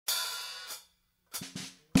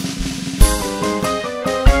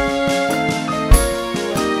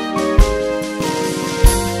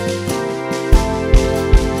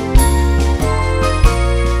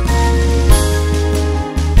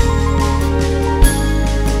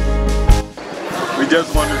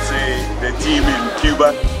just want to say the team in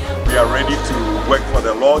Cuba, we are ready to work for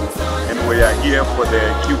the Lord, and we are here for the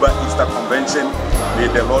Cuba Easter Convention. May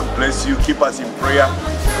the Lord bless you, keep us in prayer,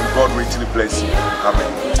 and God richly bless you. Amen.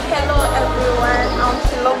 Hello everyone, I'm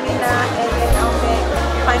Philomena, and then I'm the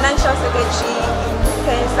Financial Secretary in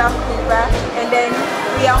Pentecost Cuba, and then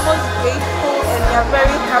we are most grateful and we are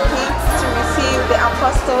very happy to receive the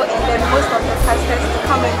Apostle and then most of the pastors to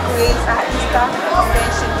come and grace our Easter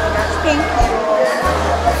Convention with us. Thank you.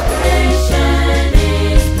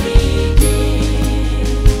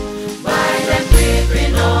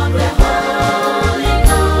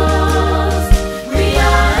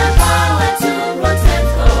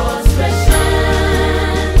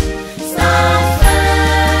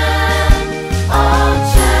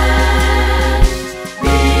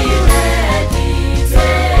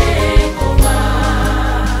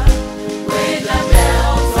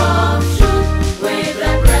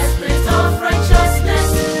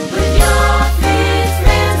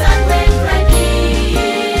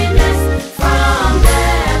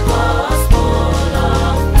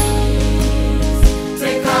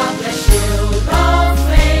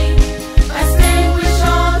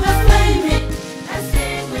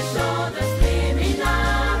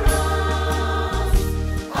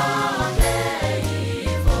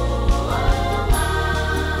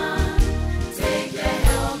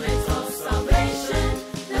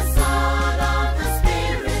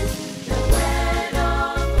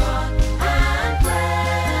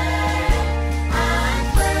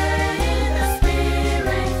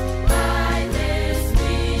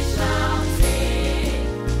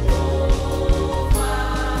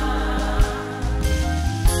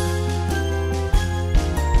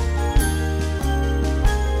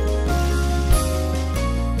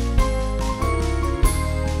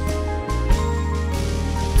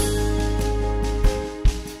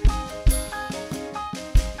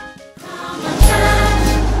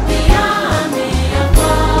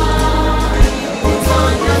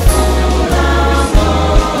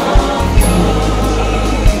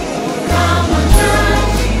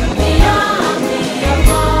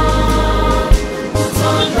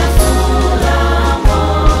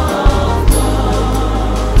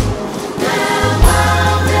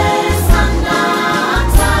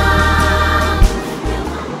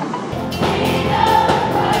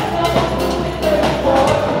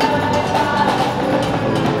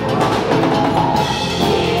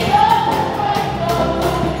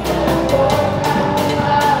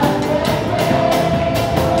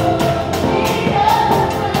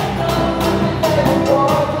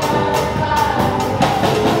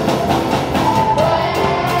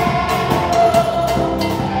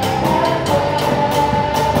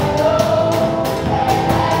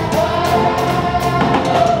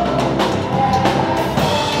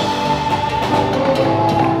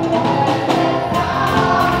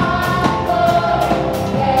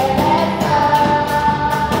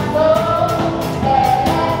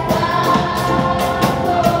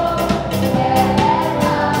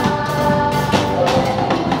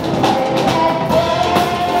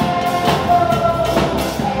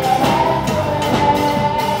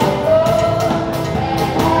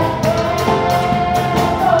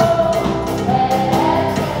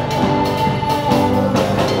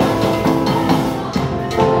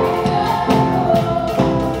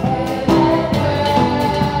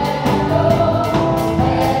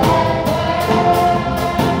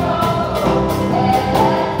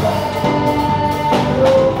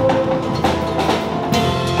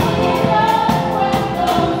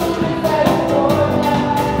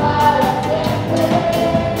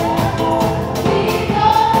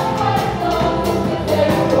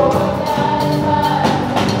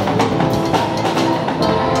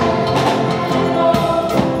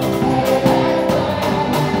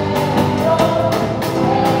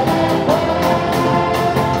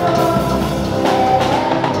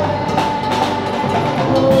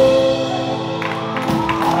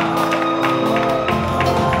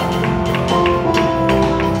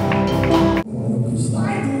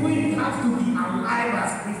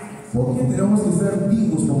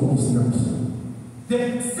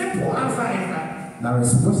 The simple answer is that la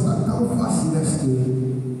respuesta tan fácil es que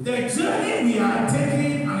the journey we are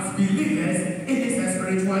taking as believers, it is a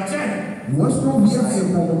spiritual journey. Nuestro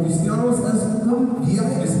viaje como cristianos es un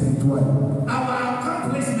viaje espiritual. Our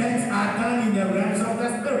accomplishments are done in the realms of the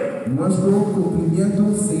spirit. Nuestro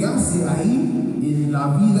cumplimiento se hace ahí en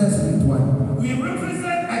la vida espiritual. We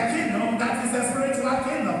represent a kingdom that is a spiritual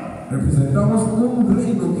kingdom. Representamos un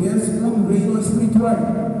reino que es un reino espiritual.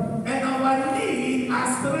 And our needs are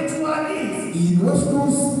spiritual needs. Y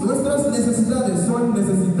nuestras necesidades son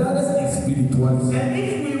necesidades espirituales. espirituales. And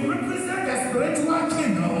if we represent the spiritual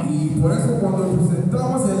kingdom, Y por eso cuando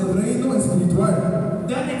representamos el reino espiritual,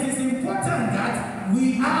 then it is important that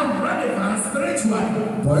we are relevant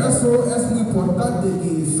spiritually. por eso es muy importante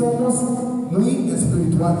que somos muy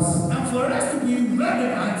espirituales. And for us to be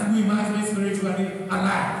relevant, we must be spiritually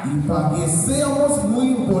alive. Y para que seamos muy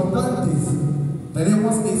importantes,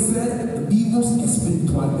 tenemos que ser vivos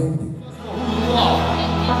espiritualmente.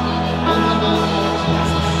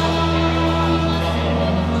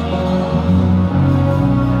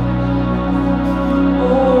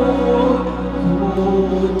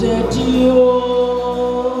 De Dios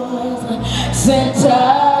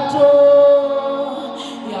sentado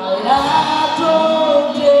y al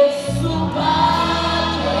lado de su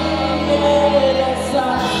Padre eres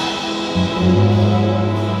santo,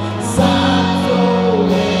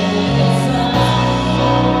 eres santo,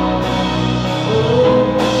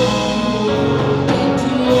 de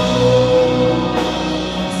Dios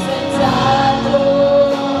sentado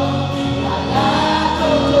y al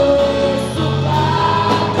lado de su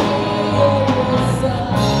Padre eres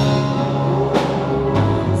santo,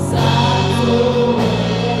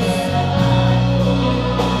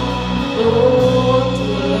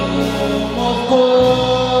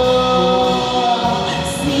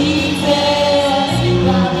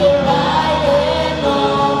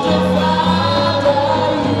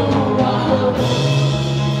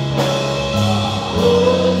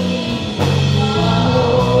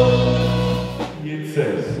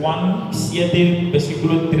 Juan 7,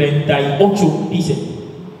 versículo 38 dice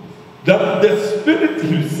that the Spirit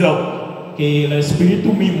Himself que el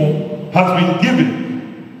Espíritu mismo has been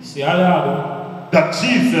given se ha dado that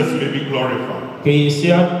Jesus may be glorified. que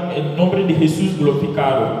sea el nombre de Jesús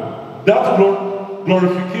glorificado. That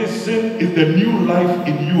glorification is the new life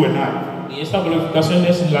in you and I. Y esta glorificación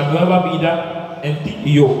es la nueva vida en ti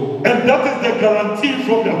y yo. And that is the guarantee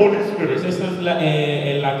from the Holy Spirit. Esa es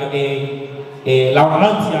la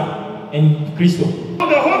ganancia en Cristo.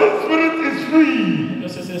 The Holy Spirit is free.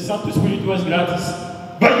 Entonces el Santo Espíritu es gratis.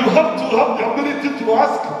 But you have to have the ability to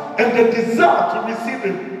ask and the desire to receive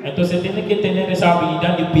it. Entonces tiene que tener esa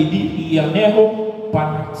habilidad de pedir y anhelo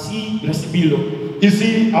para sí recibirlo. You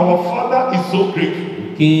see, our Father is so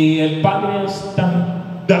great Que el Padre es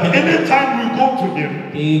tan that anytime we go to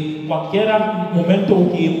Him, que cualquier momento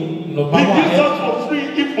que nos He vamos gives a us for free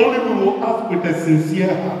if only we will ask with a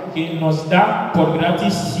sincere heart. que nos da por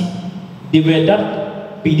gratis si de verdad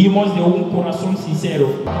pedimos de un corazón sincero.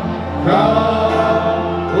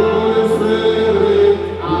 Holy Spirit,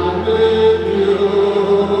 I need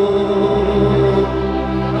you.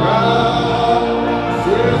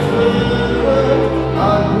 Sweet Spirit,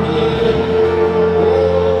 I pray.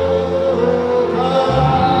 Oh,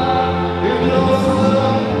 God, in your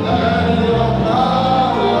strength and your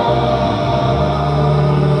power.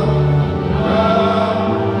 God,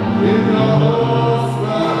 in your whole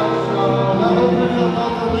special. Now open your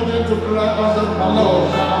mouth and begin to cry out the Lord.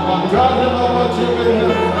 God, you know what you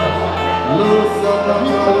mean.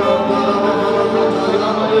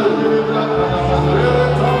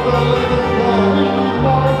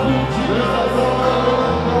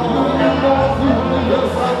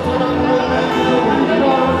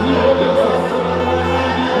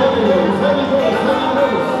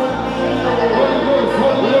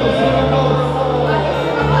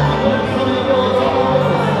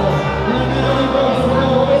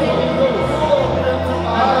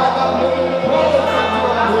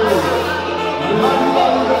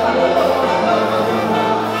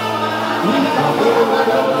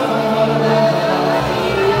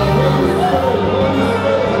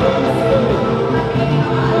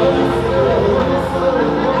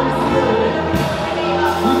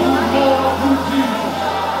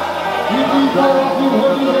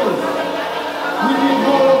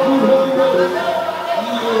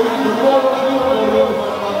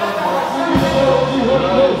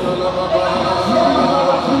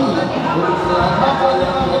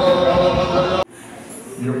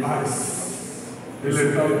 Your eyes, Él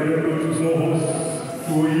está abriendo tus ojos,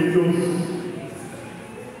 tus oídos.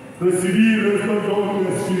 Recibir estos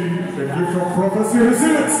dones, the gift of prophecy,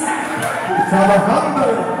 receive it. Trabajando,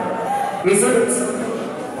 receive it.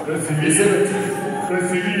 Recibir,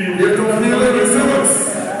 recibir. Gift of healing, receive it.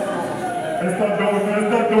 Esta don.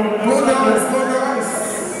 Close your eyes, close your eyes.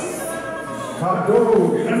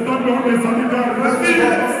 Esta don de sanidad, receive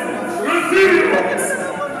it. Receive it.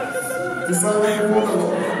 Decide before the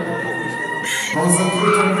Lord.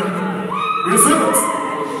 Concentrate on Him. Receive it.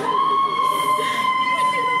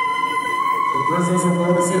 The presence of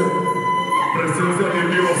God is here. Presencia de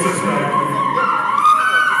Dios está aquí.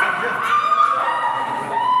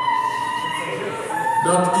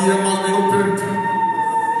 That ear must be opened.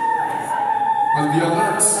 Must be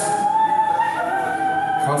alert.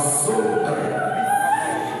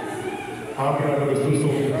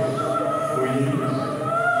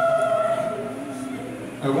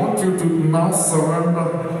 I want you to now surrender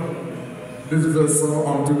this vessel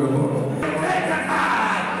unto the Lord. We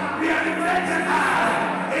are the great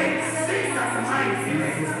high in Jesus' mighty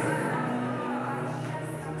name.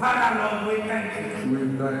 Father Lord, we thank you. We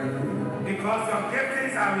thank you. Because your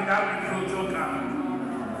giftings are without reproach, O God.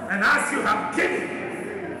 And as you have given,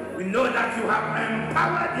 we know that you have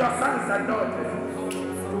empowered your sons and daughters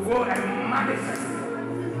to go and manifest.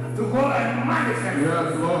 To go and manifest.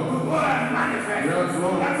 Yes, Lord. To go and manifest. Yes,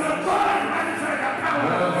 Lord. That will go and manifest the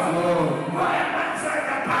power of Yes, God. Lord. Go and manifest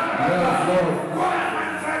the power of Yes, God. Lord. Go and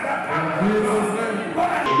manifest the power of Jesus' God. name. Go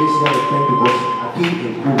and This year is Pentecost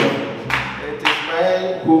Cuba. It is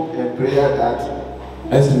my hope and prayer that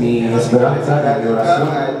Es mi esperanza that y you oración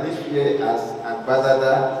come this year as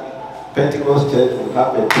ambassador Pentecost Church will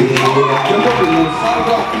have a que day. yo creo que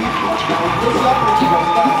salgo aquí, la iglesia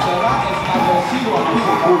pentecostal será establecido aquí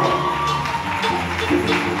en Cuba.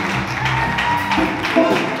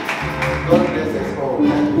 God bless us all.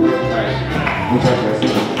 Muchas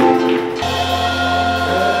gracias.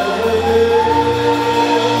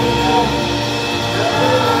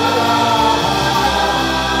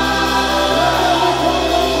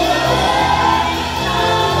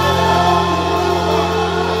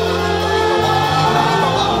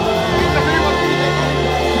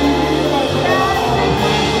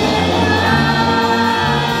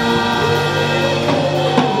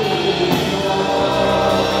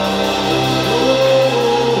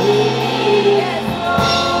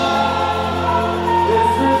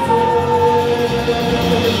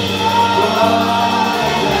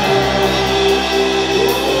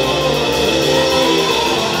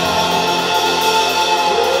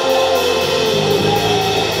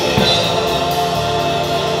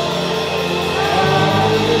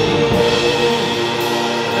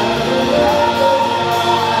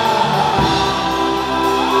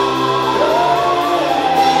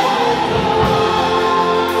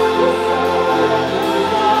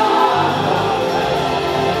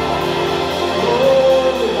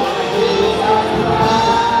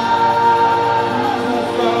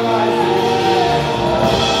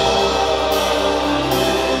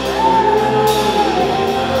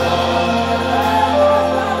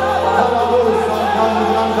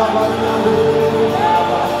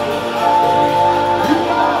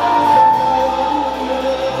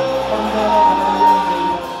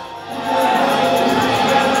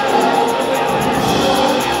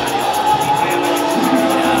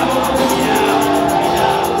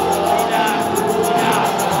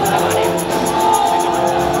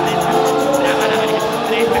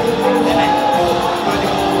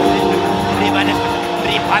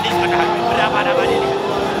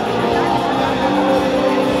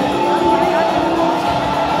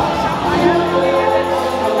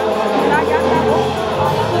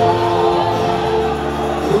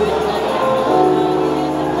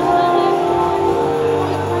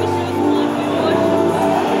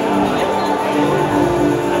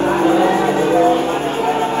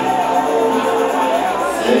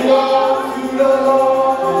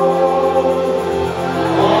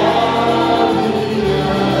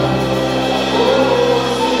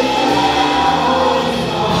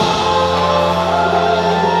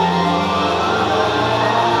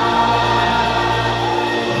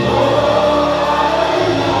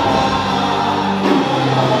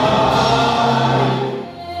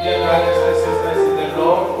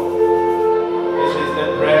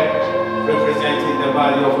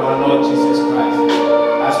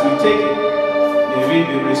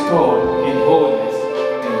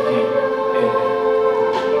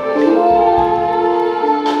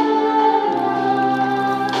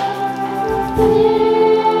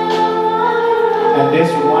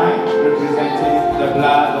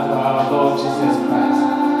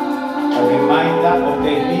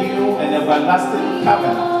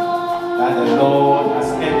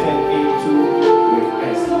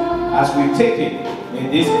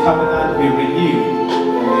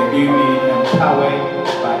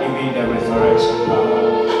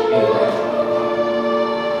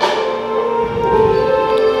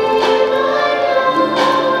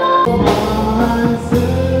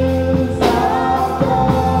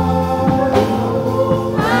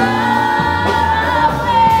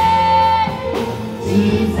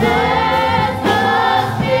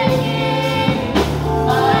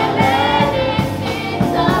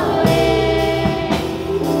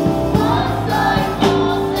 Once I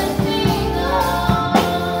was a sinner.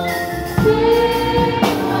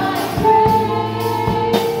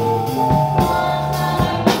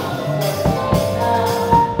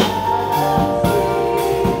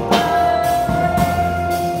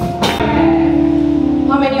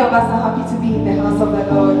 of us are happy to be in the house of the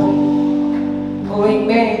Lord? Oh,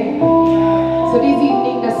 amen. So this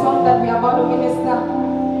evening, the song that we are about to minister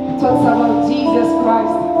talks about Jesus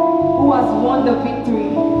Christ, who has won the victory,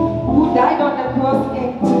 who died on the cross,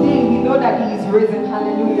 and today we know that he is risen.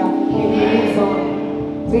 Hallelujah. And he lives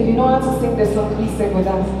on. So if you know how to sing the song, please sing with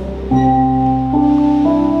us.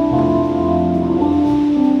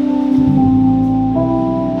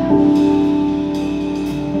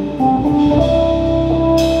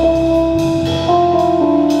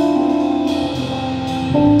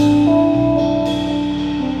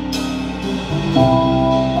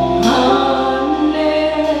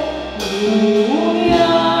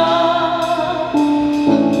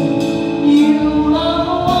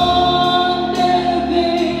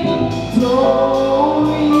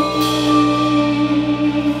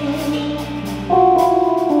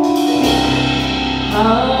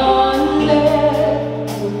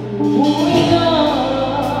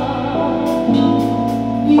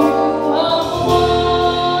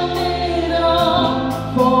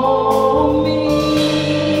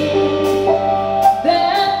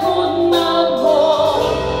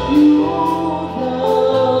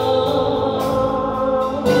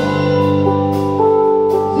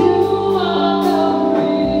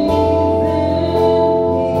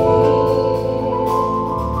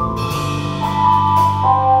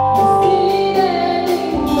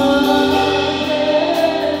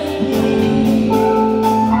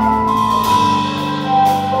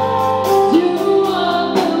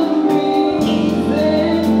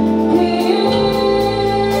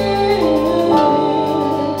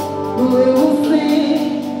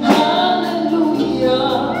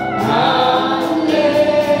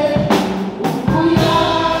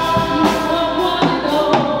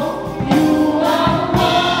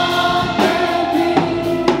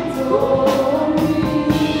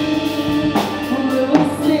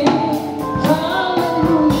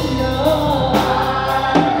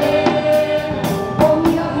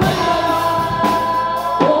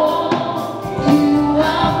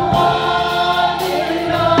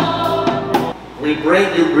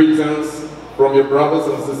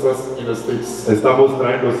 Estamos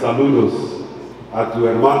trayendo saludos a tus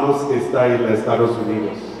hermanos que están en los Estados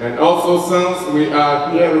Unidos. And also, since we are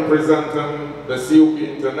here representing the COP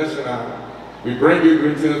International, we bring you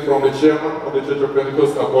greetings from the chairman of the Church of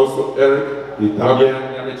Pentecost, Apostle Eric. Y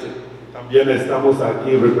también estamos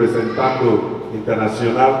aquí representando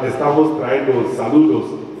internacional. Estamos trayendo saludos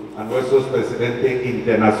a nuestro presidente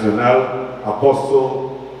internacional,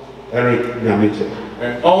 Apostle Eric Nyamiche.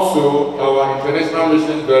 And also our International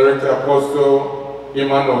Mission Director, Apostle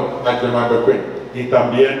Agyemang-Amoako. Y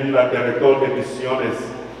también la director de misiones,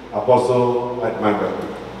 Apostle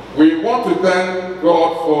Agyemang-Amoako. We want to thank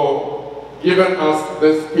God for giving us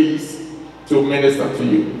this peace to minister to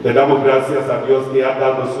you. Le damos gracias a Dios que ha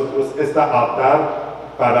dado a nosotros esta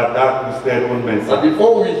altar para dar a usted un mensaje. But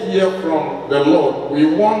before we hear from the Lord, we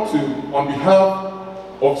want to, on behalf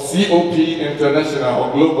of COP International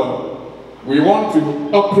or Global, we want to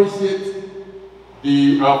appreciate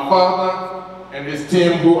our Father and his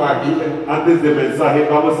team who are here. Antes del mensaje,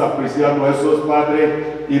 vamos a apreciar a nuestros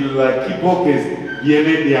padres y el equipo que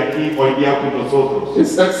viene de aquí hoy día con nosotros.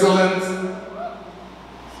 His Excellency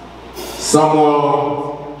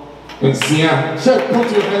Samuel Nsia.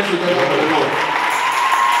 Put your hands together for the Lord.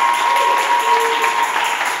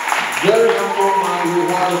 Very humble man who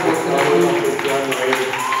had the opportunity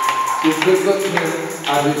to visit him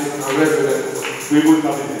at his residence. Fuimos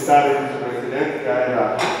a visitar en su residencia,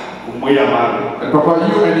 era muy amable. And Papa,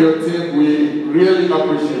 you and your team, we really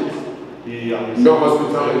appreciate your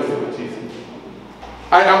hospitality.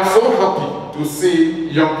 I am so happy to see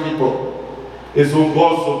young people. Es un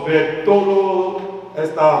gozo ver todos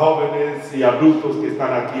estos jóvenes y adultos que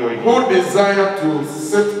están aquí hoy. Who desire to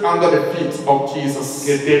sit under the feet of Jesus.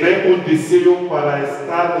 Que tienen un deseo para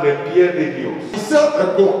estar de pie de Dios. He served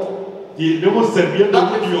a God. Y debemos servir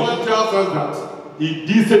a Dios. Y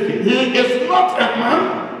dice que he is not a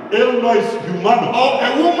man, él no es humano, or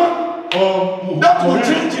a woman, that will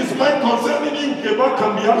change his mind concerning you, que va a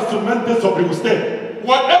cambiar su mente sobre usted.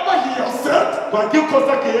 Whatever he has said, cualquier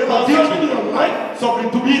cosa que él ha dicho concerning your life, sobre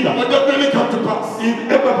tu vida, will definitely come to pass. Y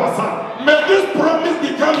debe pasar. May this promise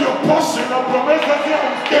become your portion. La promesa sea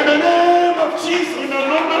in the name of Jesus. En el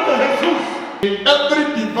nombre de Jesús. In every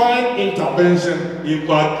divine intervention,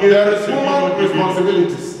 there is human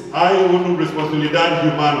responsibilities. Hay una responsabilidad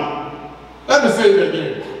humana. Let me say it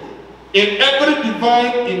again. In every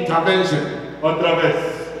divine intervention, otra vez,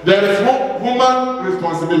 there is human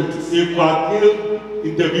responsibilities. Y cualquier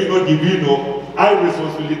intervino divino, hay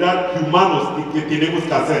responsabilidad humanos que tenemos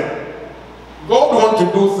que hacer. God wants to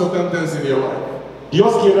do certain things in your life.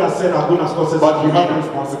 Dios quiere hacer algunas cosas, but you have a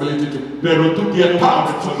responsibility to. Pero tú tienes una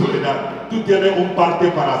responsabilidad. Tú tienes un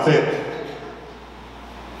parte para hacer.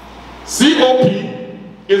 COP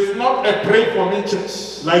is not a pray for me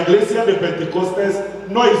church. La iglesia de Pentecostés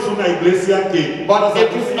no es una iglesia que. But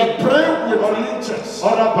it is a pray with me church.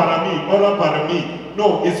 Ora para mí, ora para mí.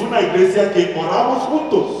 No, es una iglesia que oramos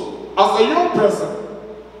juntos. As a young person,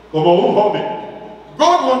 como un joven,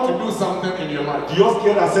 God wants to do something in your life. Dios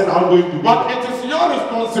quiere hacer algo en tu vida. But it is your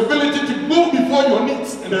responsibility to go before your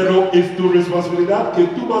needs. Pero es tu responsabilidad que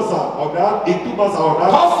tú vas a orar y tú vas a orar.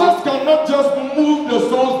 Pastors cannot just move the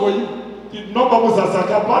stones for you. No vamos a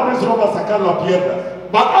sacar, padres no van a sacar la piedra.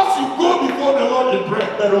 But as you go before the Lord in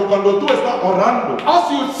prayer, pero cuando tú estás orando,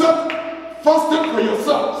 as you set fasting for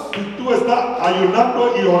yourselves, y tú estás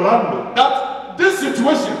ayunando y orando, that this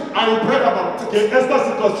situation I will pray about it. Que esta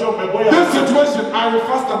situación me voy a. This situation I will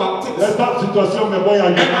fast about it. Esta situación me voy a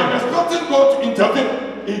ayudar. And I'm expecting God to intervene.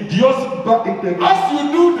 Y Dios va a intervenir. As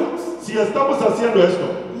you do that, si estamos haciendo esto,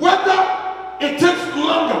 whether it takes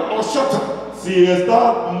longer or shorter, si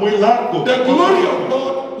está muy largo, the glory of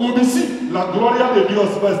God will be seen. La gloria de Dios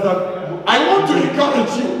va a estar. I want to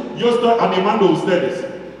encourage you. Yo estoy animando a ustedes.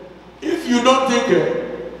 If you don't take care,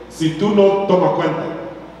 si tú no tomas cuenta,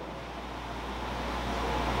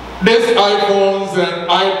 these iPhones and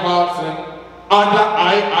iPads and other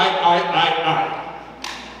I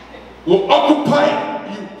will occupy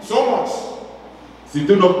you so much. Si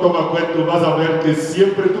tú no tomas cuenta, vas a ver que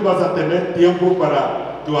siempre tú vas a tener tiempo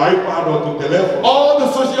para tu iPad o tu teléfono. All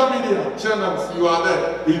the social media channels, you are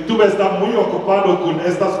there. Y tú estás muy ocupado con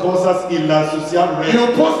estas cosas y la social red.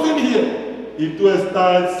 You're posting here. Y tú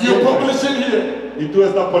estás. You're publishing here. Y tú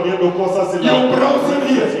estás poniendo cosas en la browsing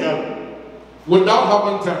here. Without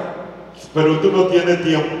having time. Pero tú no tienes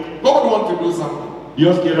tiempo. God wants to do something.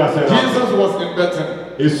 Dios quiere hacer algo. Jesus was in Bethany.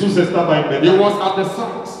 Jesús estaba en Bethany. He was at the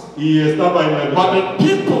site. Y estaba en la. But the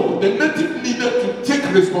people, the native, needed to take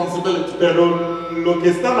responsibility. Pero lo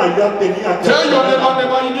que están allá tenía que. Tell your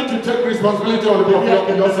neighbor, you need to take responsibility on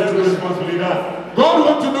your situation. God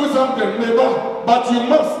wants to do something, neighbor, but you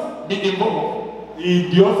must be involved. Y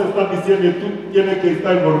Dios está diciendo, tú tienes que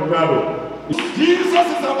estar involucrado. Jesus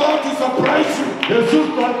is about to surprise you.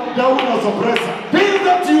 Jesús da una sorpresa. Things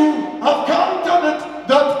that you have counted it,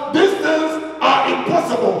 that these things are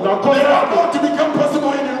impossible. They are about to become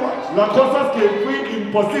possible in your life. Las cosas que fue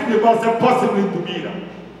imposible va a ser posible en tu vida.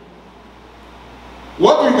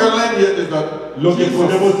 What we can learn here is that lo que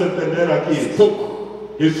podemos entender aquí es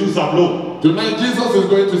Jesús habló. Tonight Jesus is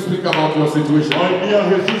going to speak about your situation. Hoy día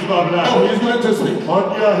Jesús va a hablar. Oh, he's going to speak. Hoy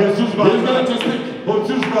día Jesús va a hablar. He's going to speak.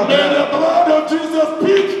 Jesús va a May hablar. the blood of Jesus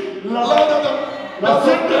speak louder than la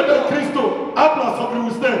sangre de Cristo habla sobre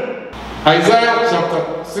usted. Isaiah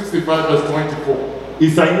chapter 65 verse 24.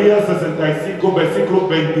 Isaías 65 versículo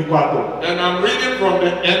 24. And I'm reading from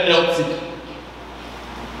the NLT.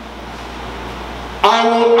 I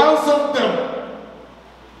will answer them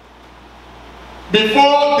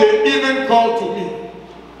before they even call to me.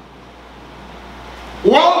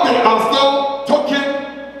 While they are still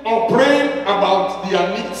talking or praying about their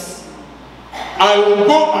needs, I will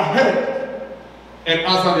go ahead and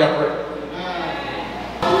answer their prayer.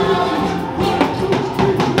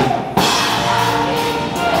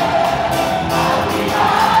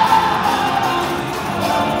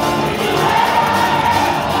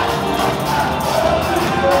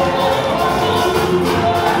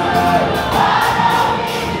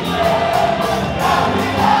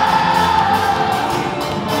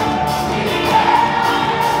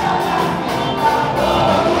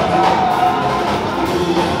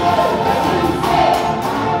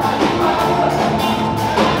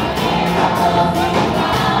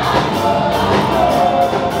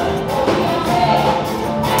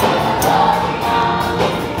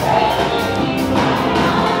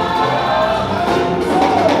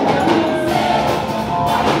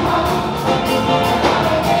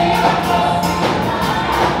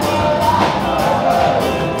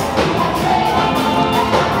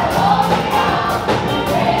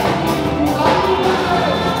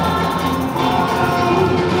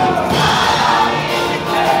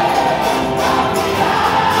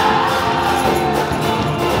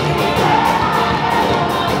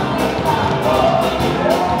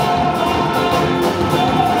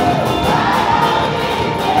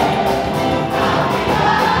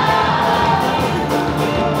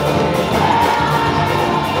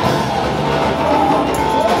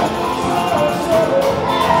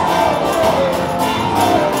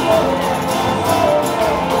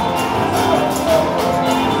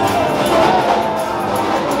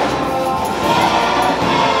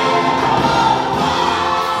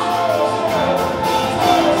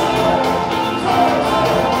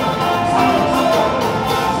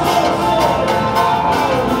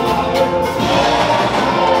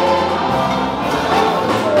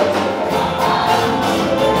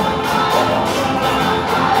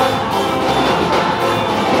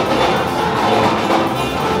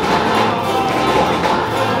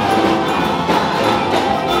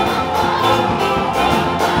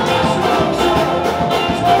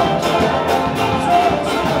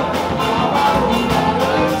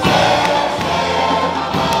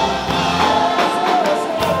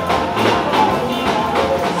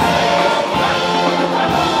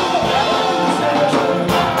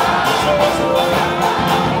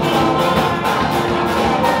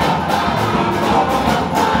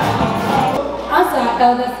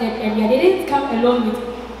 elders said earlier, they didn't come alone with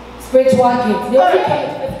spiritual gifts. They only came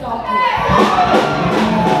with physical gifts.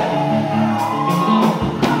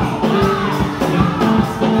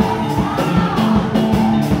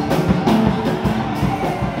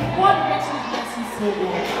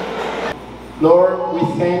 Lord, we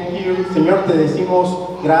thank you. Señor, te decimos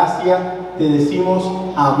gracias, te decimos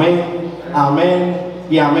amén, amén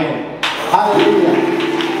y amén. Aleluya.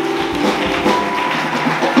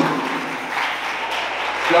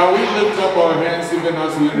 Shall we lift up our hands even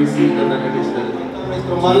as we receive the benediction?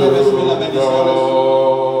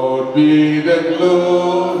 Lord be the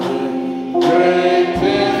glory, great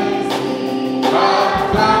things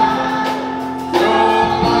have done.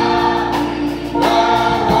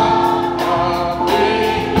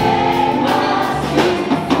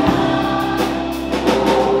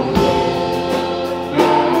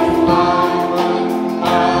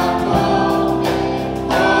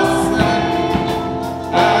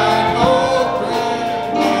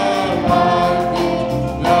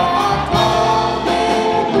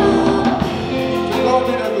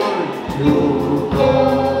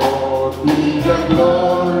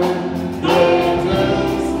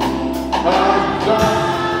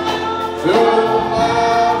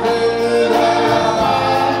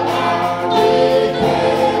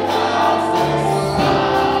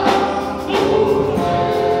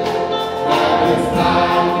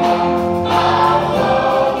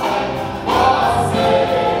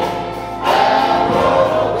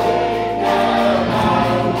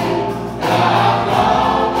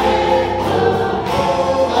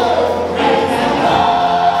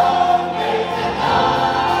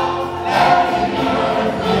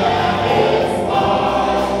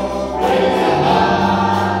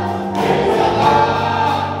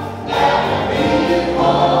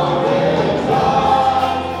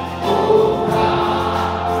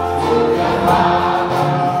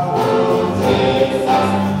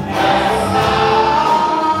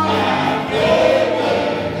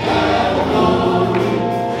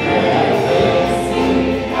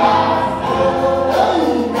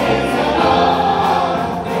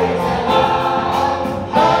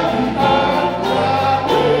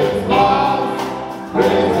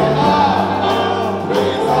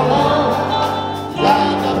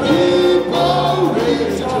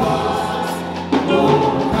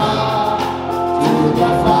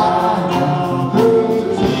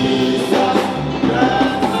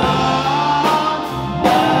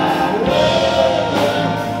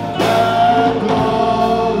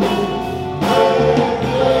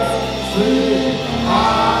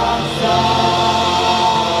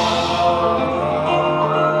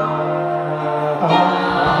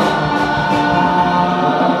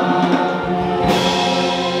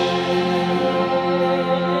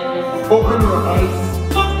 Open your eyes,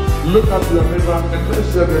 look at your neighbor, and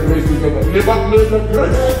let's share the grace together. Neighbor, may the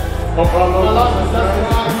grace of our Lord Jesus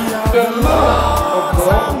Christ, the love of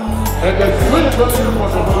God, and the sweet fellowship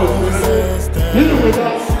of the Holy Spirit be with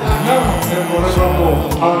us now and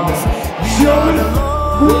forevermore. Amen. Surely,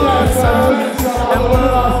 goodness and mercy shall follow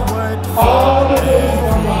us all the days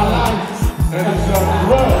of our lives, and we shall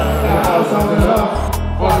dwell in the house of the Lord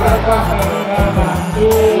forever and ever.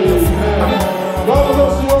 Amen. God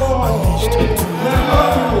bless you all.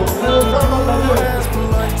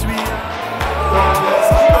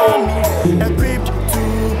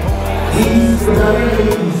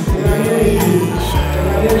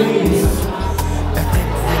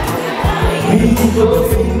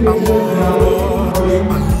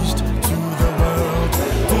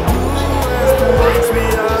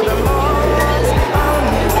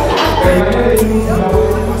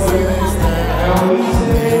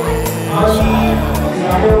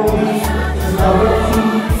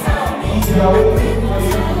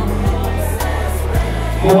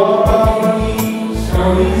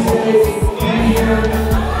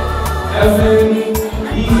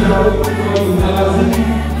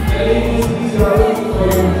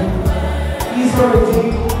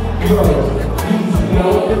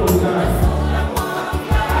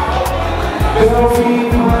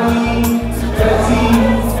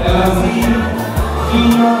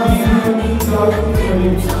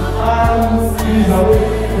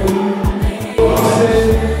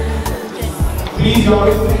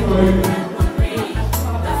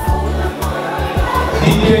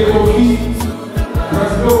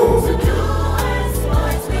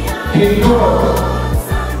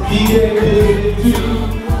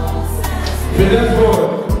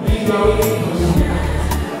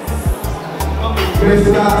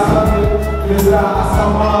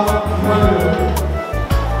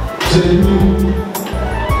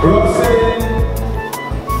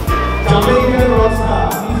 Jamaican Rockstar.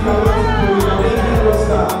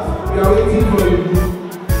 we are waiting for you.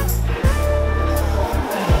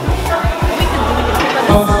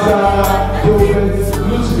 Pastor Joseph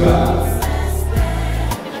Luciga.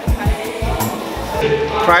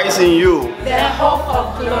 Christ in you. The hope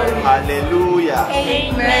of glory. Hallelujah.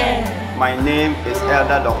 Amen. My name is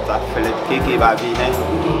Elder Dr. Philip Kiki Babine.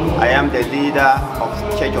 I am the leader of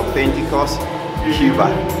Church of Pentecost Cuba.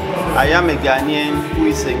 I am a Ghanaian who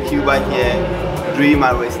is in Cuba here doing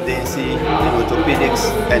my residency in orthopedics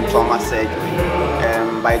and trauma surgery.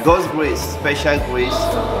 By God's grace, special grace,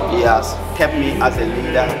 He has kept me as a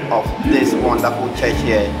leader of this wonderful church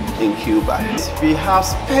here in Cuba. We have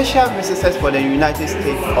special visitors for the United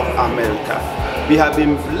States of America. We have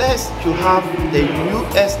been blessed to have the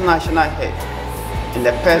U.S. national head in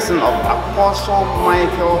the person of Apostle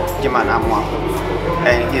Agyemang-Amoako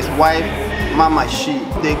and his wife Mama She.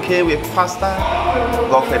 They came with Pastor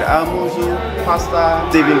Godfred Amuzu,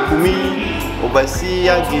 Pastor David Kumi,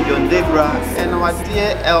 Overseer Gideon Debra, and our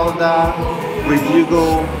dear Elder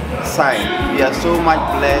Rodrigo Sai. We are so much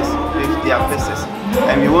blessed with their visits.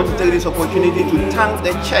 And we want to take this opportunity to thank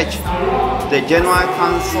the church, the General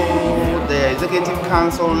Council, the Executive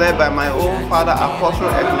Council led by my own father, Apostle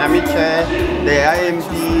Agyemang, the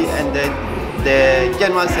IMD, and the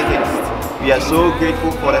General Secretary. We are so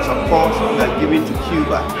grateful for the support we are giving to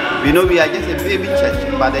Cuba. We know we are just a baby church,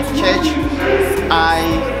 but the church eye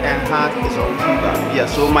and heart is on Cuba. We are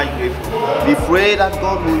so much grateful. We pray that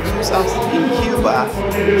God will use us in Cuba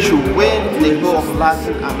to win the whole of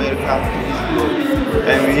Latin America to His glory.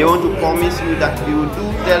 And we want to promise you that we will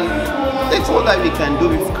do that's all that we can do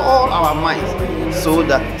with all our minds, so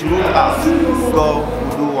that through us, God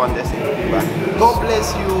will do wonders in Cuba. God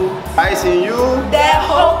bless you. Christ in you. The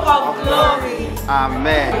hope of glory.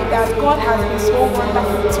 Amen. That God has been so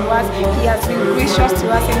wonderful to us. He has been gracious to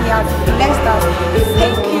us and He has blessed us.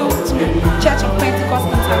 Thank you to Church of Pentecost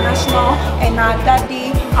International and our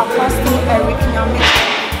daddy, Apostle Eric Nyame,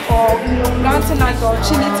 for granting us the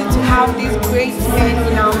opportunity to have these great men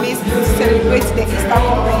in our midst to celebrate the Easter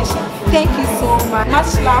Convention. Thank you so much.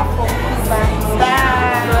 Much love from Cuba. Bye.